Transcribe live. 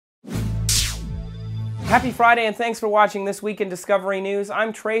Happy Friday and thanks for watching This Week in Discovery News.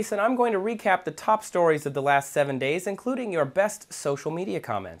 I'm Trace and I'm going to recap the top stories of the last 7 days, including your best social media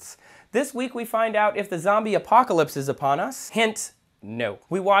comments. This week we find out if the zombie apocalypse is upon us. Hint, no.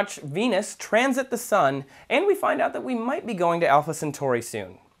 We watch Venus transit the sun, and we find out that we might be going to Alpha Centauri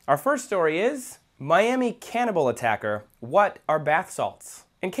soon. Our first story is Miami Cannibal attacker. What are bath salts?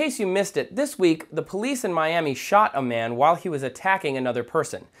 In case you missed it, this week the police in Miami shot a man while he was attacking another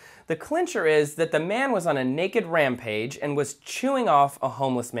person. The clincher is that the man was on a naked rampage and was chewing off a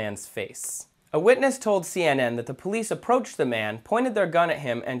homeless man's face. A witness told CNN that the police approached the man, pointed their gun at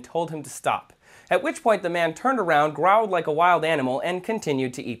him, and told him to stop. At which point the man turned around, growled like a wild animal, and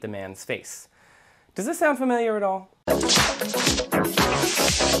continued to eat the man's face. Does this sound familiar at all?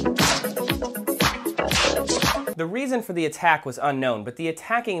 The reason for the attack was unknown, but the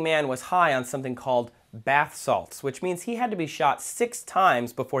attacking man was high on something called bath salts, which means he had to be shot 6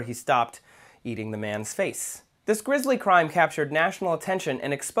 times before he stopped eating the man's face. This grisly crime captured national attention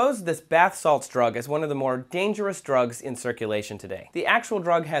and exposed this bath salts drug as one of the more dangerous drugs in circulation today. The actual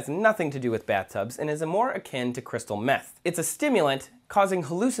drug has nothing to do with bathtubs and is more akin to crystal meth. It's a stimulant causing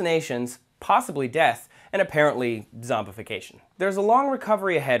hallucinations, possibly death, and apparently zombification. There's a long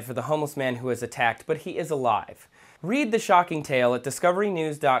recovery ahead for the homeless man who was attacked, but he is alive. Read the shocking tale at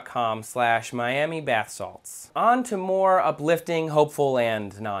discoverynews.com/Miami bath salts. On to more uplifting, hopeful,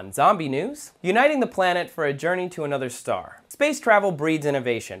 and non-zombie news. Uniting the planet for a journey to another star. Space travel breeds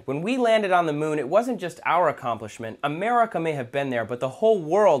innovation. When we landed on the moon, it wasn't just our accomplishment. America may have been there, but the whole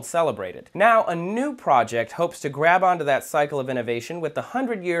world celebrated. Now, a new project hopes to grab onto that cycle of innovation with the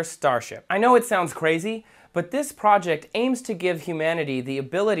 100-year Starship. I know it sounds crazy, but this project aims to give humanity the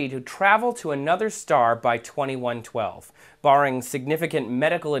ability to travel to another star by 2112. Barring significant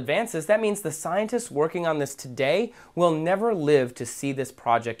medical advances, that means the scientists working on this today will never live to see this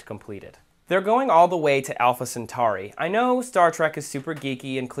project completed. They're going all the way to Alpha Centauri. I know Star Trek is super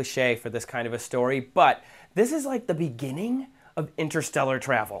geeky and cliche for this kind of a story, but this is like the beginning of interstellar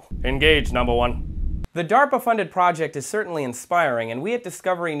travel. Engage, number 1. The DARPA-funded project is certainly inspiring, and we at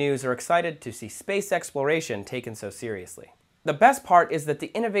Discovery News are excited to see space exploration taken so seriously. The best part is that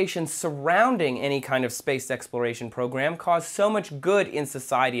the innovations surrounding any kind of space exploration program cause so much good in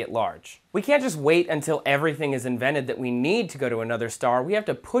society at large. We can't just wait until everything is invented that we need to go to another star. We have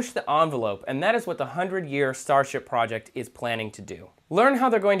to push the envelope, and that is what the 100-year Starship project is planning to do. Learn how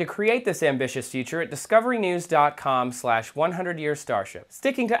they're going to create this ambitious future at discoverynews.com/100-year Starship.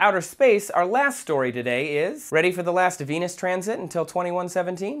 Sticking to outer space, our last story today is, ready for the last Venus transit until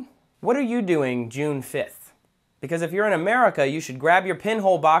 2117? What are you doing June 5th? Because if you're in America, you should grab your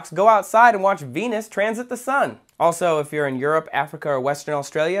pinhole box, go outside, and watch Venus transit the sun. Also, if you're in Europe, Africa, or Western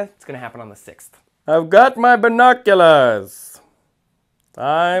Australia, it's going to happen on the 6th. I've got my binoculars.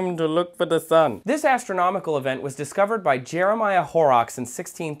 Time to look for the sun. This astronomical event was discovered by Jeremiah Horrocks in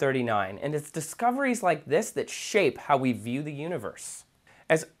 1639, and it's discoveries like this that shape how we view the universe.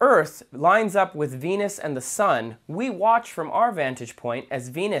 As Earth lines up with Venus and the Sun, we watch from our vantage point as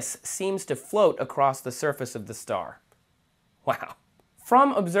Venus seems to float across the surface of the star. Wow.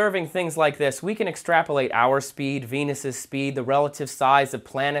 From observing things like this, we can extrapolate our speed, Venus's speed, the relative size of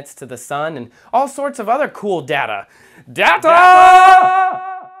planets to the Sun, and all sorts of other cool data. Data!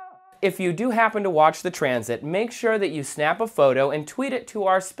 If you do happen to watch the transit, make sure that you snap a photo and tweet it to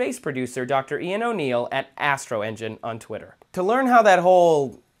our space producer, Dr. Ian O'Neill, at AstroEngine on Twitter. To learn how that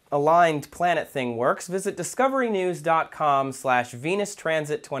whole aligned planet thing works, visit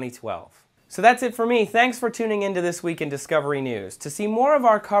discoverynews.com/VenusTransit2012. So that's it for me. Thanks for tuning into This Week in Discovery News. To see more of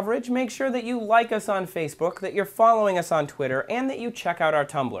our coverage, make sure that you like us on Facebook, that you're following us on Twitter, and that you check out our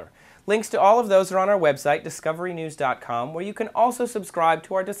Tumblr. Links to all of those are on our website, discoverynews.com, where you can also subscribe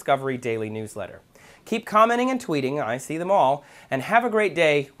to our Discovery Daily newsletter. Keep commenting and tweeting, I see them all, and have a great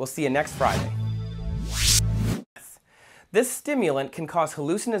day. We'll see you next Friday. This stimulant can cause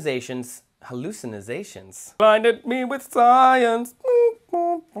hallucinations. Blinded me with science.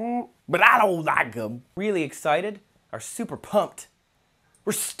 But I don't like them. Really excited, are super pumped.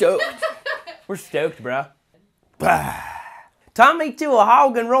 We're stoked. We're stoked, bruh. Tie me to a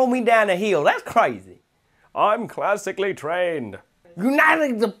hog and roll me down a hill. That's crazy. I'm classically trained.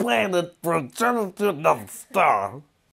 Uniting the planet for a journey to another star.